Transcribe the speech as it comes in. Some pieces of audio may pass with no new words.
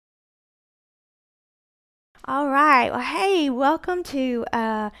All right. Well, hey, welcome to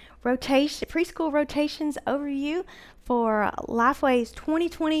preschool rotations overview for Lifeway's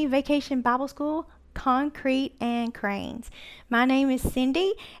 2020 Vacation Bible School, Concrete and Cranes. My name is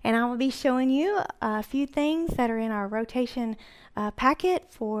Cindy, and I will be showing you a few things that are in our rotation packet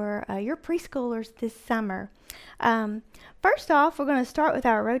for your preschoolers this summer. Um, First off, we're going to start with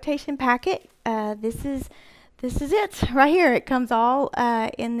our rotation packet. This is it right here. It comes all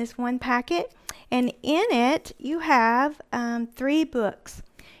in this one packet. And in it, you have three books.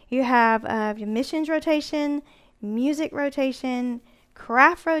 You have your missions rotation, music rotation,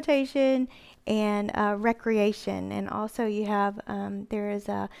 craft rotation, and recreation. And also you have, there is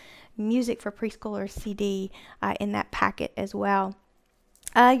a music for preschoolers CD in that packet as well.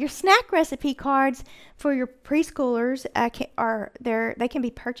 Your snack recipe cards for your preschoolers they can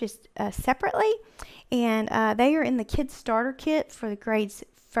be purchased separately, and they are in the Kids Starter Kit for the grades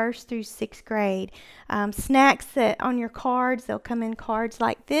first through sixth grade. Snacks that on your cards, they'll come in cards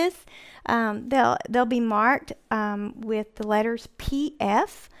like this. They'll be marked with the letters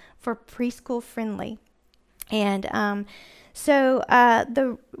PF for preschool friendly. And the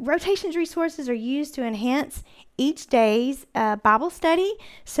rotations resources are used to enhance each day's Bible study.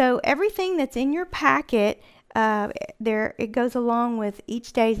 So everything that's in your packet, it goes along with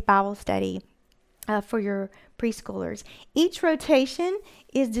each day's Bible study for your preschoolers. Each rotation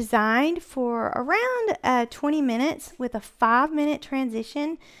is designed for around 20 minutes with a 5-minute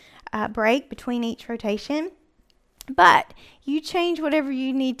transition break between each rotation. But you change whatever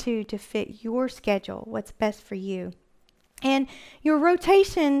you need to fit your schedule, what's best for you. And your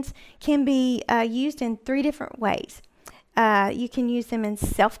rotations can be used in three different ways. You can use them in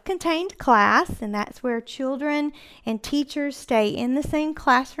self-contained class, and that's where children and teachers stay in the same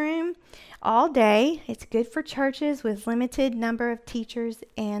classroom all day. It's good for churches with limited number of teachers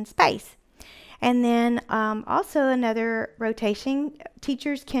and space. And then also another rotation,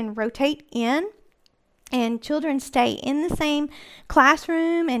 teachers can rotate in and children stay in the same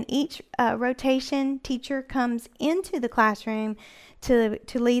classroom, and each rotation teacher comes into the classroom to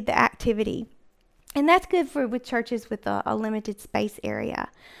lead the activity. And that's good with churches with a limited space area.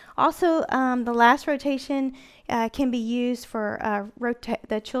 Also, the last rotation can be used for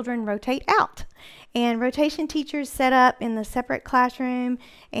the children rotate out. And rotation teachers set up in the separate classroom,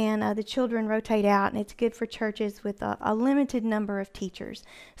 and the children rotate out. And it's good for churches with a limited number of teachers.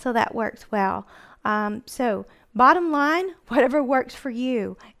 So that works well. So bottom line, whatever works for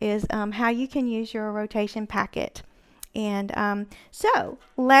you is how you can use your rotation packet. And so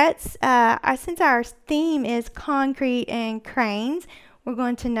let's, since our theme is concrete and cranes, we're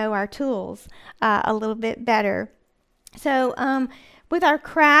going to know our tools a little bit better. So with our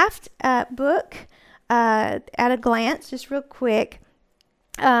craft book, at a glance, just real quick,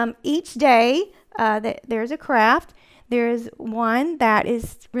 each day there's a craft. There's one that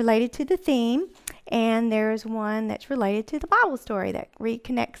is related to the theme, and there's one that's related to the Bible story that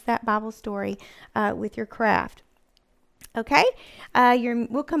reconnects that Bible story with your craft. Okay,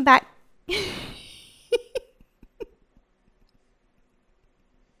 we'll come back.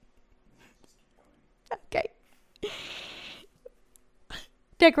 Okay.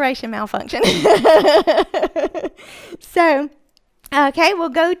 Decoration malfunction. So, okay, we'll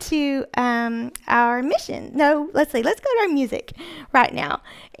go to our mission. No, let's see. Let's go to our music right now.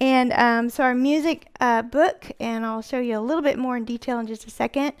 And so our music book, and I'll show you a little bit more in detail in just a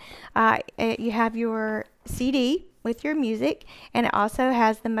second. You have your CD with your music, and it also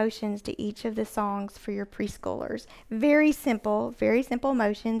has the motions to each of the songs for your preschoolers. Very simple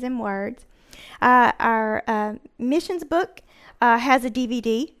motions and words. Our missions book has a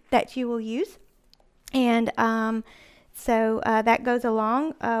DVD that you will use, and so that goes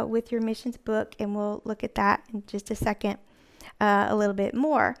along with your missions book, and we'll look at that in just a second a little bit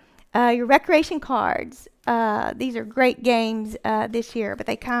more. Your recreation cards, these are great games this year, but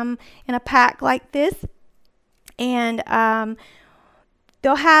they come in a pack like this, and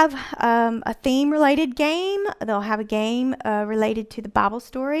they'll have a theme-related game. They'll have a game related to the Bible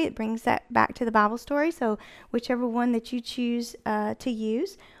story. It brings that back to the Bible story, so whichever one that you choose to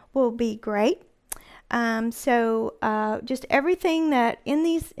use will be great. Just everything that in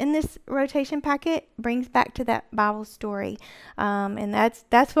this rotation packet brings back to that Bible story, and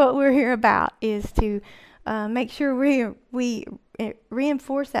that's what we're here about, is to make sure we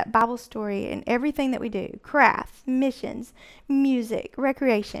reinforce that Bible story in everything that we do: crafts, missions, music,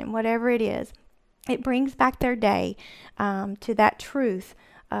 recreation, whatever it is. It brings back their day to that truth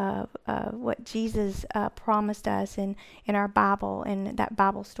of what Jesus promised us in our Bible and that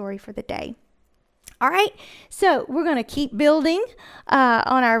Bible story for the day. All right, so we're going to keep building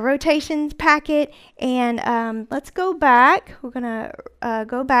on our rotations packet, and let's go back. We're going to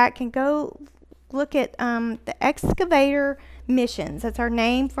go back and go look at the excavator missions. That's our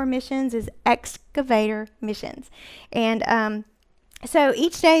name for missions, is excavator missions. And so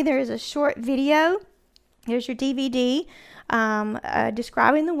each day there is a short video. Here's your DVD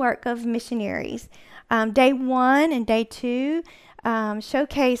describing the work of missionaries. Day 1 and day 2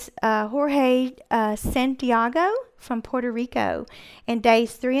 showcase Jorge Santiago from Puerto Rico, and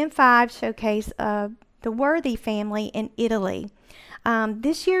days 3 and 5 showcase the Worthy family in Italy.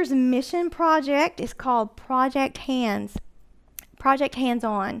 This year's mission project is called Project Hands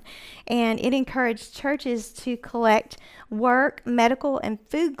On, and it encouraged churches to collect work, medical, and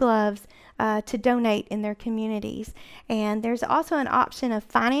food gloves to donate in their communities. And there's also an option of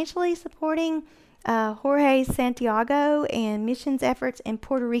financially supporting Jorge Santiago and missions efforts in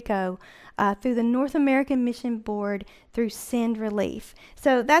Puerto Rico through the North American Mission Board through Send Relief.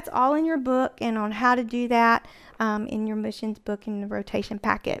 So that's all in your book, and on how to do that in your missions book in the rotation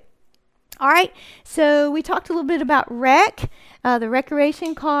packet. All right, so we talked a little bit about the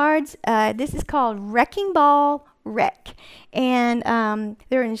recreation cards. This is called Wrecking Ball Rec, and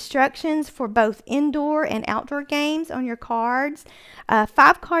there are instructions for both indoor and outdoor games on your cards.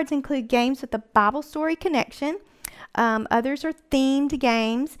 5 cards include games with a Bible story connection. Others are themed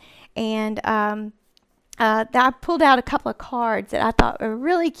games, and I pulled out a couple of cards that I thought were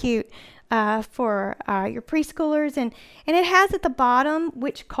really cute for your preschoolers, and it has at the bottom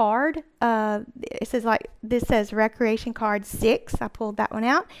which card. It says, like, this says recreation card 6. I pulled that one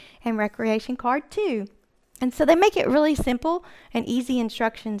out, and recreation card 2. And so they make it really simple and easy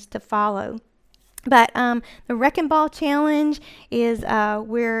instructions to follow. But the Wrecking Ball Challenge is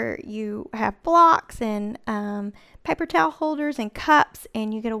where you have blocks and paper towel holders and cups,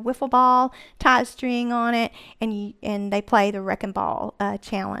 and you get a wiffle ball, tie a string on it, and they play the Wrecking Ball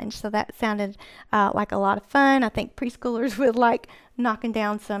Challenge. So that sounded like a lot of fun. I think preschoolers would like knocking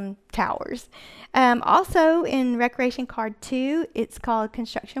down some towers. Also in Recreation Card 2, it's called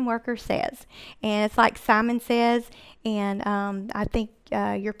Construction Worker Says, and it's like Simon Says, and I think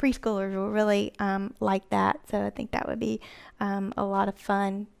your preschoolers will really like that. So I think that would be a lot of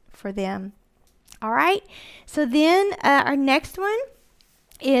fun for them. All right, so then our next one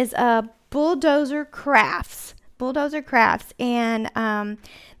is Bulldozer Crafts. And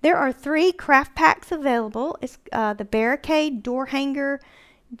there are 3 craft packs available. It's the Barricade Door Hanger,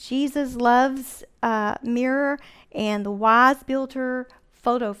 Jesus Loves Mirror, and the Wise Builder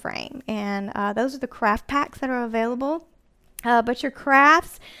Photo Frame. And those are the craft packs that are available. But your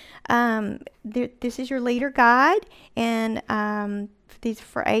crafts, this is your leader guide, and these are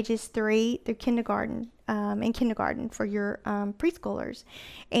for ages 3 through kindergarten, in kindergarten for your preschoolers.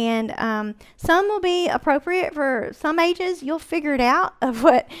 And some will be appropriate for some ages. You'll figure it out of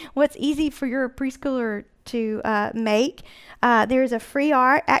what's easy for your preschooler to make. There's a free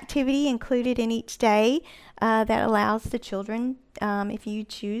art activity included in each day that allows the children, if you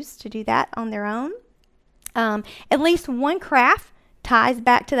choose to do that on their own. At least one craft ties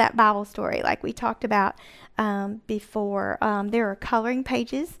back to that Bible story like we talked about before. There are coloring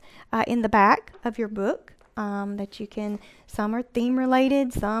pages in the back of your book that you can, some are theme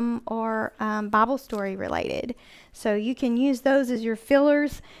related, some are Bible story related. So you can use those as your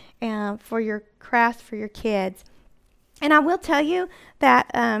fillers for your crafts for your kids. And I will tell you that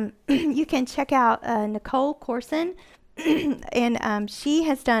you can check out Nicole Corson, and she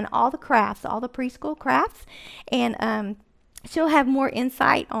has done all the crafts, all the preschool crafts, and she'll have more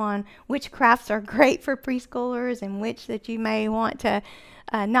insight on which crafts are great for preschoolers and which that you may want to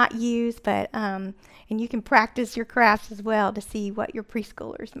not use, but and you can practice your crafts as well to see what your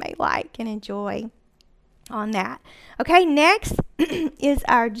preschoolers may like and enjoy on that. Okay, next is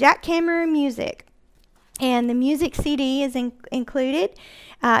our jackhammer music, and the music CD is included.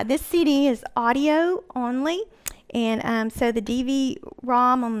 This CD is audio only, and so the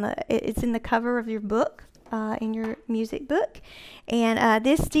DVD-ROM it's in the cover of your book. In your music book, and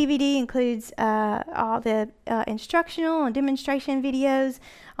this DVD includes all the instructional and demonstration videos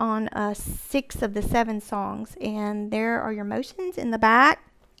on 6 of the 7 songs, and there are your motions in the back.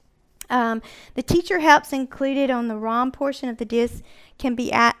 The teacher helps included on the ROM portion of the disc can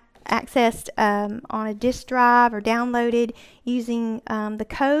be accessed on a disk drive or downloaded using the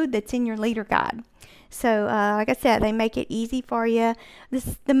code that's in your leader guide. So like I said, they make it easy for you.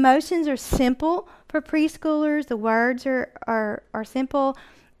 The motions are simple for preschoolers. The words are simple.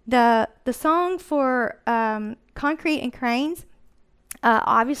 The song for Concrete and Cranes,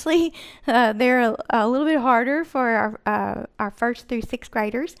 Obviously, they're a little bit harder for our first through sixth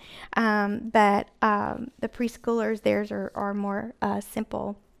graders, but the preschoolers, theirs are more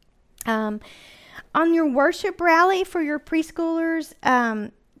simple. Um, on your worship rally for your preschoolers,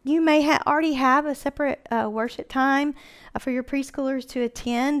 you may already have a separate worship time for your preschoolers to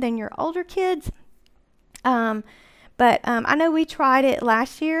attend than your older kids. But I know we tried it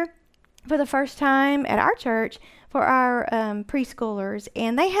last year for the first time at our church for our preschoolers,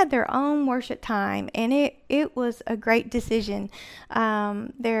 and they had their own worship time, and it was a great decision.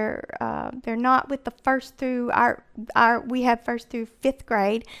 They're not with the first through our we have first through fifth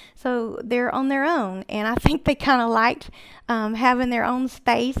grade, so they're on their own, and I think they kind of liked having their own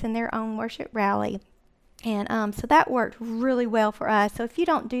space and their own worship rally. And so that worked really well for us. So if you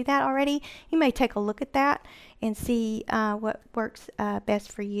don't do that already, you may take a look at that and see what works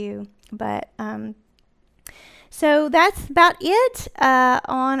best for you. But so that's about it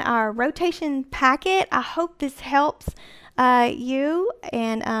on our rotation packet. I hope this helps you.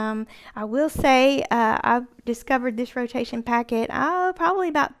 And I will say I discovered this rotation packet probably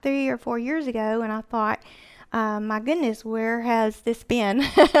about 3 or 4 years ago, and I thought, my goodness, where has this been?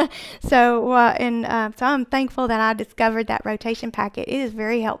 So I'm thankful that I discovered that rotation packet. It is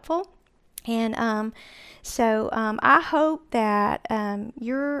very helpful. And I hope that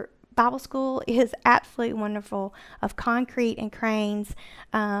your Bible school is absolutely wonderful, of concrete and cranes,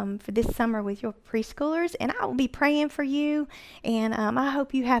 for this summer with your preschoolers. And I will be praying for you. And I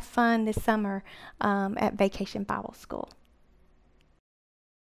hope you have fun this summer at Vacation Bible School.